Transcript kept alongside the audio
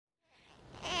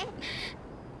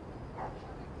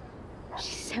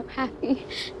happy.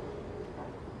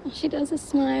 All she does is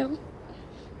smile.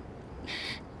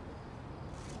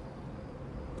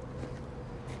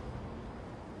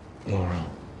 Laura,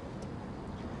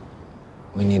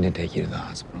 we need to take you to the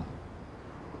hospital.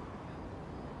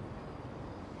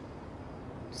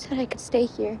 You said I could stay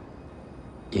here.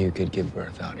 You could give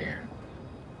birth out here,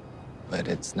 but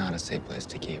it's not a safe place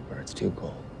to keep her. It's too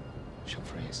cold. She'll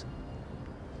freeze.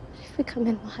 If we come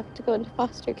in, we'll have to go into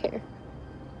foster care.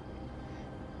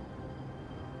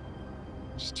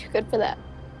 She's too good for that.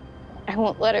 I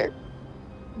won't let her.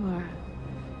 Laura,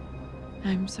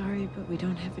 I'm sorry, but we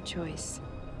don't have a choice.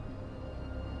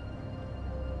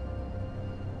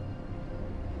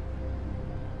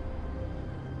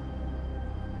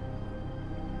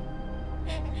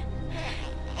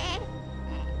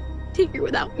 Take her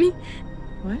without me.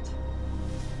 What?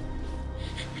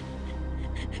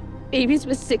 Babies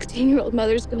with 16-year-old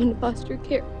mothers go into foster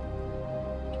care.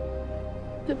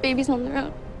 The babies on their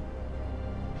own.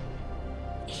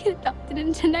 Get adopted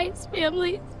into nice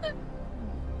families.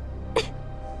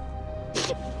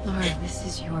 Laura, this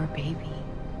is your baby.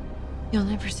 You'll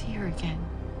never see her again.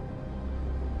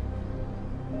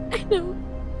 I know.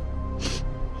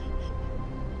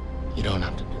 You don't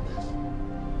have to do this.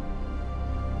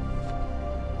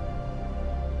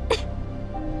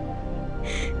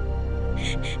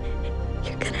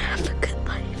 You're gonna have a good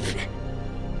life.